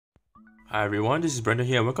Hi everyone, this is Brandon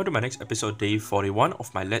here and welcome to my next episode, day 41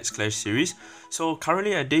 of my Let's Clash series. So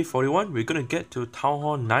currently at day 41, we're going to get to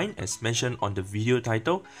Townhall 9 as mentioned on the video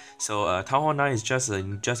title. So Townhall 9 is just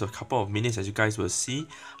in just a couple of minutes, as you guys will see.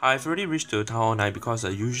 I've already reached to Townhall 9 because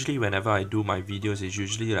usually whenever I do my videos, it's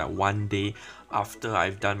usually like one day after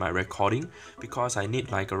I've done my recording, because I need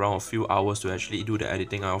like around a few hours to actually do the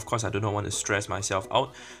editing. Of course, I do not want to stress myself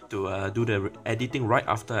out to do the editing right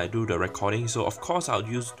after I do the recording. So of course, I'll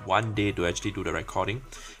use one day to actually do the recording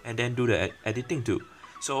and then do the editing too.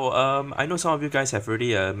 So I know some of you guys have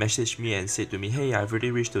already messaged me and said to me, hey, I've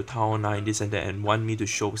already reached to Town 9, this and that, and want me to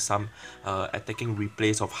show some attacking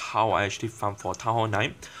replays of how I actually farm for Town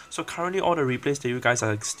 9. So currently all the replays that you guys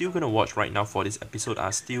are still going to watch right now for this episode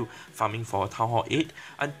are still farming for Town Hall 8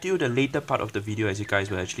 until the later part of the video, as you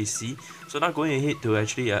guys will actually see. So now going ahead to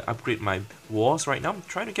actually upgrade my walls right now. I'm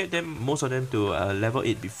trying to get them, most of them to level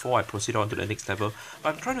 8 before I proceed on to the next level.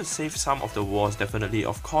 But I'm trying to save some of the walls definitely.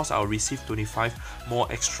 Of course, I'll receive 25 more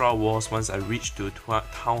extra walls once I reach to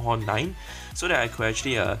Town Hall 9, so that I could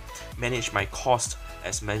actually manage my cost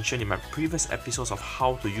as mentioned in my previous episodes of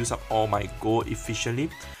how to use up all my gold efficiently.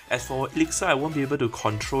 As for Elixir, I won't be able to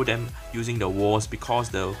control them using the walls because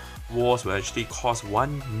the walls will actually cost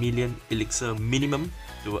 1 million Elixir minimum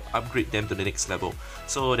to upgrade them to the next level.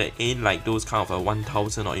 So there ain't like those kind of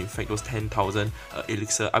 1,000 or in fact those 10,000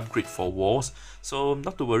 Elixir upgrade for walls. So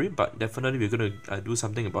not to worry, but definitely we're going to do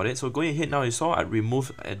something about it. So going ahead now, you saw I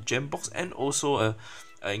removed a gem box and also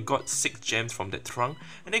I got 6 gems from that trunk,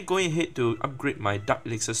 and then going ahead to upgrade my Dark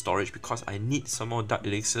Elixir storage because I need some more Dark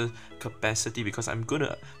Elixir capacity because I'm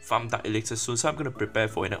gonna farm Dark Elixir soon, so I'm gonna prepare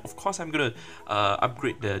for it. And of course, I'm gonna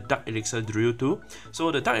upgrade the Dark Elixir drill too.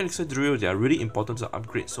 So the Dark Elixir drill, they are really important to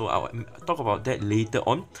upgrade, so I'll talk about that later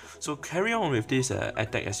on. So carry on with this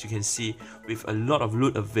attack. As you can see, with a lot of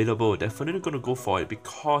loot available, definitely gonna go for it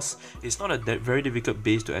because it's not a very difficult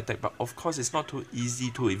base to attack, but of course it's not too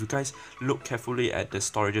easy too. If you guys look carefully at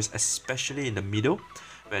the storages, especially in the middle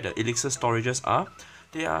where the elixir storages are,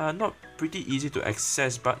 they are not pretty easy to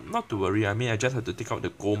access, but not to worry. I mean, I just have to take out the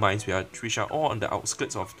gold mines which are all on the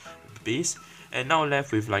outskirts of the base, and now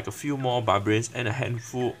left with like a few more barbarians and a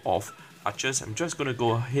handful of archers. I'm just gonna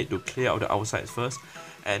go ahead to clear out the outsides first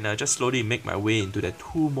and just slowly make my way into the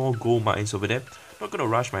 2 more gold mines over there. Not gonna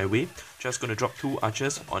rush my way, just gonna drop 2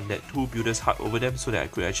 archers on that 2 builders hut over them so that I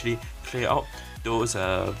could actually clear out those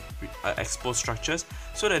exposed structures,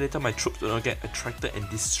 so that later my troops do not get attracted and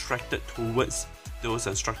distracted towards those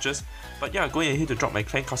structures. But yeah, going ahead to drop my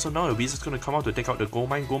clan castle now. The wizard's gonna come out to take out the gold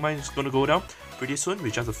mine. Gold mine is gonna go down pretty soon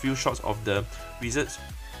with just a few shots of the wizards.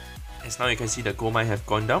 As now you can see the gold mine have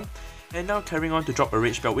gone down. And now carrying on to drop a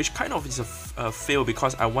rage bell, which kind of is a fail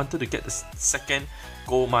because I wanted to get the second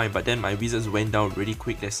gold mine, but then my wizards went down really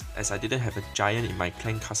quick as I didn't have a giant in my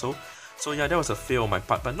clan castle. So yeah, that was a fail on my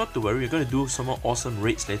part, but not to worry, we're going to do some more awesome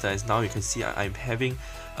raids later. As now you can see I'm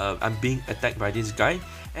being attacked by this guy,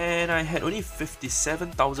 and I had only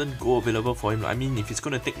 57,000 gold available for him. I mean, if it's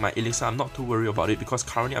going to take my elixir, I'm not too worried about it because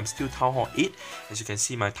currently I'm still Town Hall 8, as you can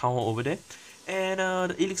see my Town Hall over there. And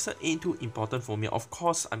the elixir ain't too important for me. Of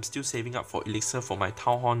course, I'm still saving up for elixir for my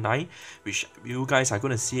Town Hall 9, which you guys are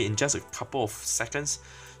going to see in just a couple of seconds.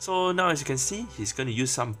 So now as you can see, he's going to use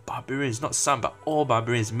some barbarians, not some but all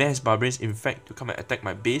barbarians, mass barbarians in fact, to come and attack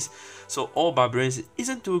my base. So all barbarians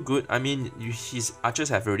isn't too good. I mean, his archers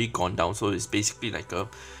have already gone down, so it's basically like a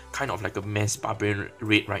kind of like a mass barbarian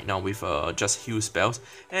raid right now with just heal spells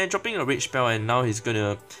and dropping a rage spell, and now he's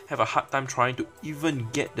gonna have a hard time trying to even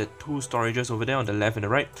get the 2 storages over there on the left and the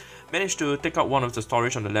right. Managed to take out one of the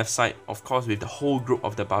storage on the left side, of course with the whole group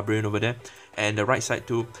of the barbarian over there, and the right side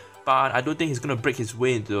too. But I don't think he's going to break his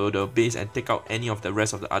way into the base and take out any of the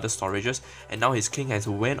rest of the other storages. And now his king has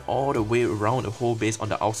went all the way around the whole base on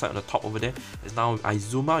the outside, on the top over there. As now I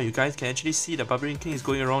zoom out, you guys can actually see the barbarian king is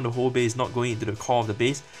going around the whole base, not going into the core of the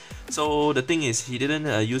base. So the thing is, he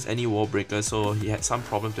didn't use any wall breakers, so he had some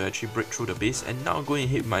problem to actually break through the base. And now going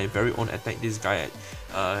ahead with my very own attack, this guy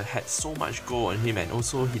had so much gold on him, and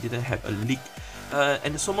also he didn't have a leak.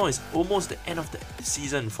 And some more, is almost the end of the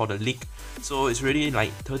season for the league, so it's really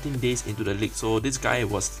like 13 days into the league. So this guy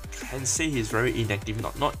can say he's very inactive,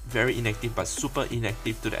 not very inactive, but super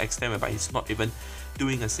inactive to the extent whereby he's not even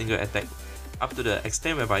doing a single attack, up to the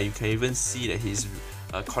extent whereby you can even see that he's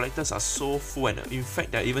collectors are so full, and in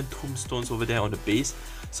fact there are even tombstones over there on the base.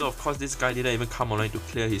 So of course this guy didn't even come online to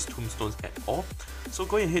clear his tombstones at all. So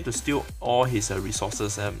going ahead to steal all his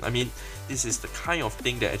resources. I mean, this is the kind of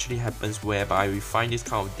thing that actually happens whereby we find this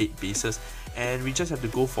kind of dead bases, and we just have to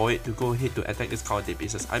go for it to go ahead to attack this kind of dead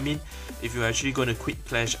bases. I mean, if you're actually going to quit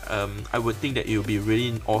Clash, I would think that it would be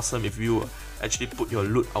really awesome if you actually put your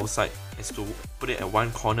loot outside, as to put it at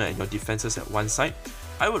one corner and your defenses at one side.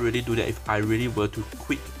 I would really do that if I really were to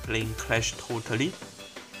quit playing Clash totally,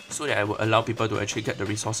 so that I would allow people to actually get the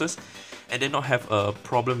resources and then not have a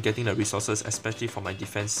problem getting the resources, especially for my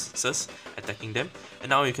defenses attacking them. And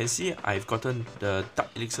now you can see I've gotten the Dark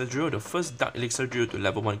Elixir Drill, the first Dark Elixir Drill to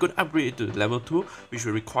level 1. Good, upgrade it to level 2, which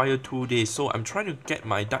will require 2 days. So I'm trying to get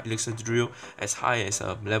my Dark Elixir Drill as high as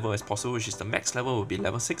a level as possible, which is the max level will be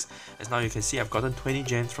level 6. As now you can see I've gotten 20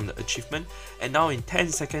 gems from the achievement. And now in 10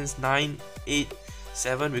 seconds, 9, 8,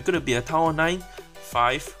 7, we're going to be at Tower 9,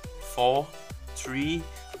 5, 4, 3,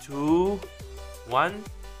 2, 1,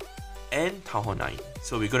 and Townhall 9.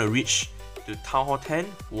 So we're going to reach to Townhall 10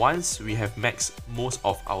 once we have maxed most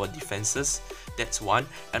of our defenses. That's one.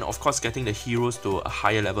 And of course getting the heroes to a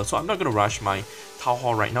higher level. So I'm not going to rush my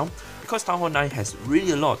Townhall right now, because Townhall 9 has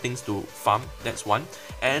really a lot of things to farm. That's one.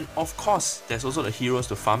 And of course there's also the heroes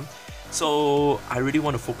to farm. So I really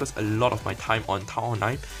want to focus a lot of my time on Townhall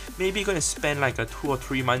 9. Maybe going to spend like a 2 or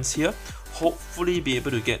 3 months here. Hopefully be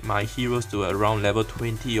able to get my heroes to around level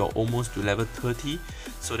 20 or almost to level 30,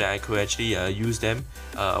 so that I could actually use them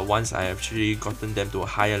once I actually gotten them to a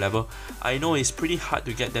higher level. I know it's pretty hard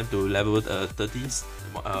to get them to level 30s,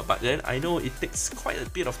 but then I know it takes quite a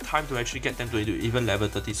bit of time to actually get them to even level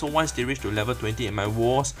 30. So once they reach to level 20 in my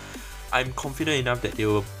wars, I'm confident enough that they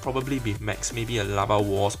will probably be max, maybe a lava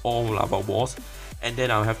wars, all lava wars, and then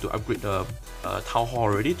I'll have to upgrade the Townhall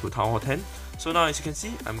already to Townhall 10. So now as you can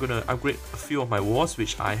see, I'm going to upgrade a few of my wars,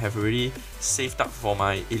 which I have already saved up for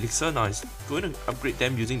my elixir. Now I'm going to upgrade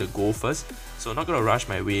them using the gold first. So not going to rush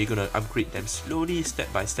my way, going to upgrade them slowly,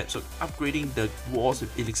 step by step. So upgrading the wars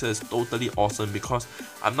with elixir is totally awesome, because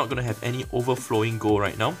I'm not going to have any overflowing gold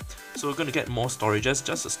right now. So we're going to get more storages,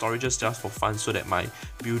 just the storages just for fun, so that my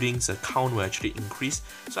buildings count will actually increase.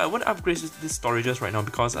 So I want to upgrade these storages right now,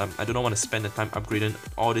 because I do not want to spend the time upgrading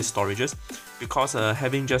all these storages, because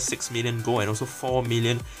having just 6 million gold and also 4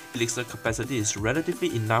 million elixir capacity is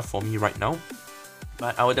relatively enough for me right now.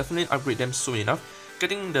 But I will definitely upgrade them soon enough.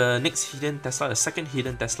 Getting the next hidden Tesla, the second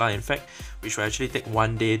hidden Tesla in fact, which will actually take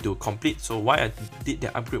 1 day to complete. So why I did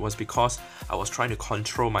the upgrade was because I was trying to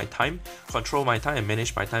control my time and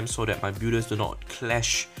manage my time, so that my builders do not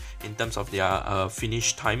clash in terms of their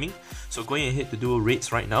finish timing. So going ahead to do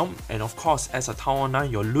raids right now, and of course as a Townhall 9,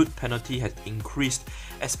 your loot penalty has increased,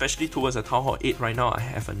 especially towards a Townhall 8 right now. I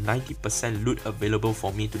have a 90% loot available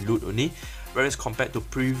for me to loot only, whereas compared to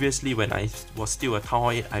previously when I was still a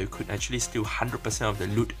Townhall 8, I could actually steal 100% of the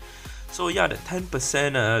loot. So yeah, the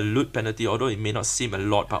 10% loot penalty, although it may not seem a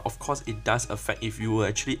lot, but of course it does affect if you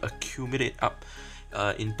actually accumulate up.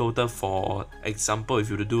 In total, for example, if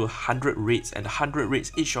you were to do 100 raids, and 100 raids,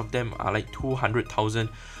 each of them are like 200,000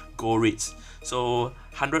 gold raids. So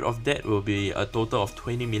 100 of that will be a total of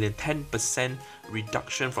 20 million. 10%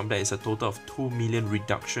 reduction from that is a total of 2 million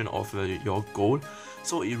reduction of your gold.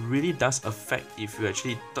 So it really does affect if you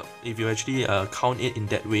actually count it in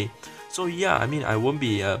that way. So yeah, I mean, I won't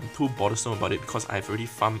be too bothersome about it, because I've already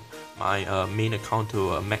farmed my main account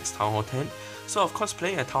to max Townhall 10. So of course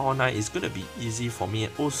playing at Townhall 9 is going to be easy for me,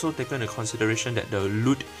 and also taking into consideration that the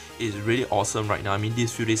loot is really awesome right now. I mean,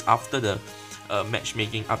 these few days after the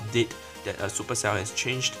matchmaking update that Supercell has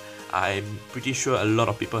changed, I'm pretty sure a lot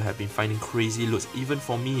of people have been finding crazy loots, even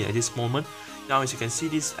for me at this moment. Now as you can see,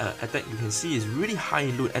 this attack you can see is really high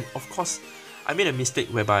in loot, and of course I made a mistake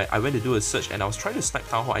whereby I went to do a search and I was trying to snipe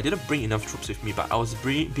Townhall. I didn't bring enough troops with me, but I was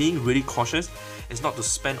being really cautious. It's not to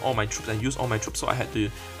spend all my troops and use all my troops, so I had to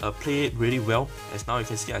play it really well. As now you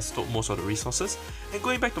can see, I stole most of the resources. And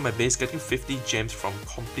going back to my base, getting 50 gems from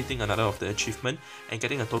completing another of the achievement, and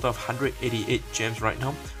getting a total of 188 gems right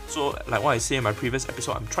now. So like what I say in my previous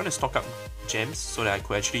episode, I'm trying to stock up gems so that I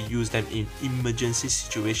could actually use them in emergency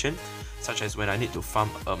situation, such as when I need to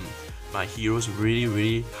farm my heroes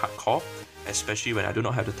really hardcore. Especially when I do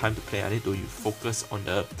not have the time to play, I need to focus on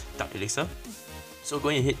the Dark Elixir. So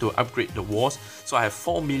going ahead to upgrade the wars. So I have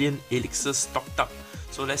 4 million elixirs stocked up.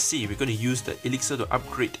 So let's see, we're going to use the elixir to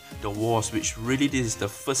upgrade the wars, which really this is the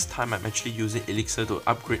first time I'm actually using elixir to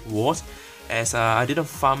upgrade wars, as I didn't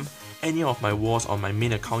farm any of my wars on my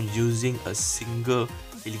main account using a single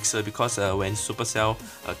elixir, because when Supercell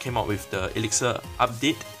came out with the elixir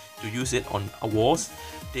update, to use it on wars.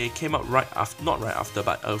 They came out right after, not right after,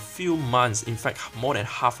 but a few months, in fact more than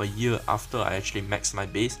half a year after I actually maxed my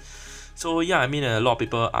base. So yeah, I mean, a lot of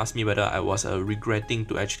people asked me whether I was regretting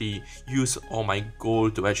to actually use all my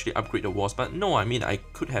gold to actually upgrade the walls, but no, I mean, I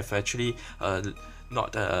could have actually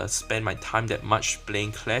not spend my time that much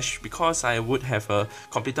playing Clash, because I would have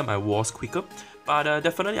completed my wars quicker, but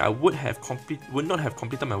definitely I would not have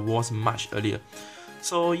completed my wars much earlier.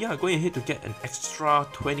 So yeah, going ahead to get an extra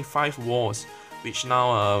 25 wars, which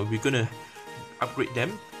now we're gonna upgrade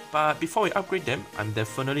them. But before we upgrade them, I'm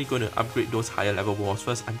definitely going to upgrade those higher level walls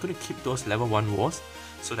first. I'm going to keep those level 1 walls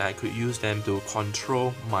so that I could use them to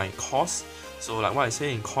control my costs. So like what I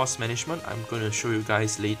say in cost management, I'm going to show you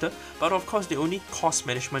guys later. But of course, the only cost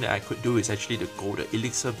management that I could do is actually the Gold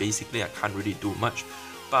Elixir. Basically, I can't really do much.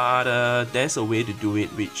 But there's a way to do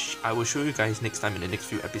it, which I will show you guys next time in the next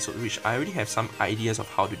few episodes, which I already have some ideas of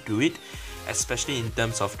how to do it, especially in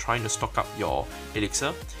terms of trying to stock up your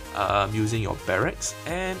elixir using your barracks,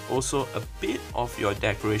 and also a bit of your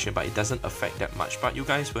decoration, but it doesn't affect that much. But you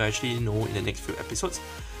guys will actually know in the next few episodes.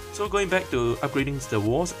 So going back to upgrading the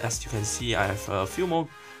walls, as you can see, I have a few more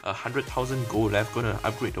 100,000 gold left. Gonna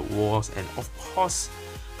upgrade the walls, and of course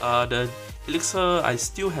the elixir, I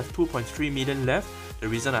still have 2.3 million left. The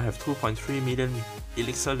reason I have 2.3 million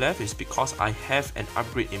elixir left is because I have an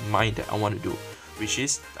upgrade in mind that I want to do, which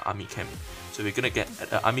is the army camp. So we're gonna get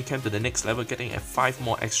the army camp to the next level, getting 5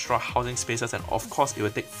 more extra housing spaces, and of course it will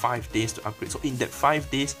take 5 days to upgrade. So in that 5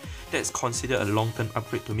 days, that's considered a long-term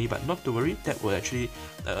upgrade to me, but not to worry, that will actually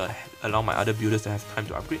allow my other builders to have time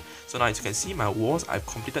to upgrade. So now as you can see, my wars, I've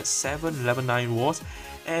completed 7 level 9 wars,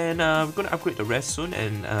 and we're gonna upgrade the rest soon.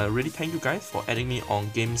 And really thank you guys for adding me on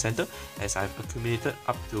Game Center, as I've accumulated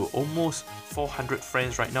up to almost 400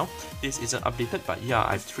 friends right now. This isn't updated, but yeah,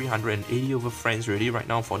 I have 380 over friends already right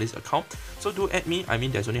now for this account. So do add me. I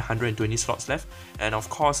mean, there's only 120 slots left, and of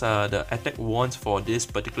course the attack wands for this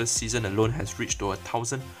particular season alone has reached to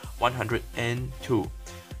 1,102.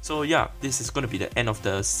 So yeah, this is going to be the end of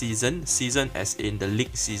the season as in the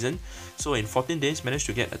league season. So in 14 days, managed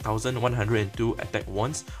to get 1,102 attack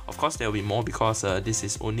wands. Of course, there will be more because this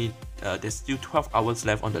is only there's still 12 hours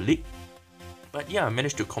left on the league. But yeah, I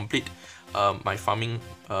managed to complete my farming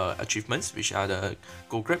achievements, which are the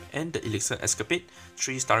Gold Grab and the Elixir Escapade,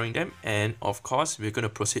 3-starring them. And of course, we're going to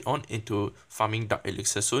proceed on into farming Dark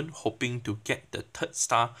Elixir soon, hoping to get the 3rd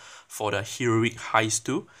star for the Heroic Heist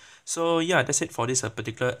too. So yeah, that's it for this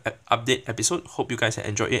particular update episode. Hope you guys have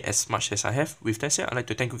enjoyed it as much as I have. With that said, I'd like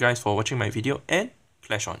to thank you guys for watching my video, and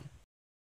clash on.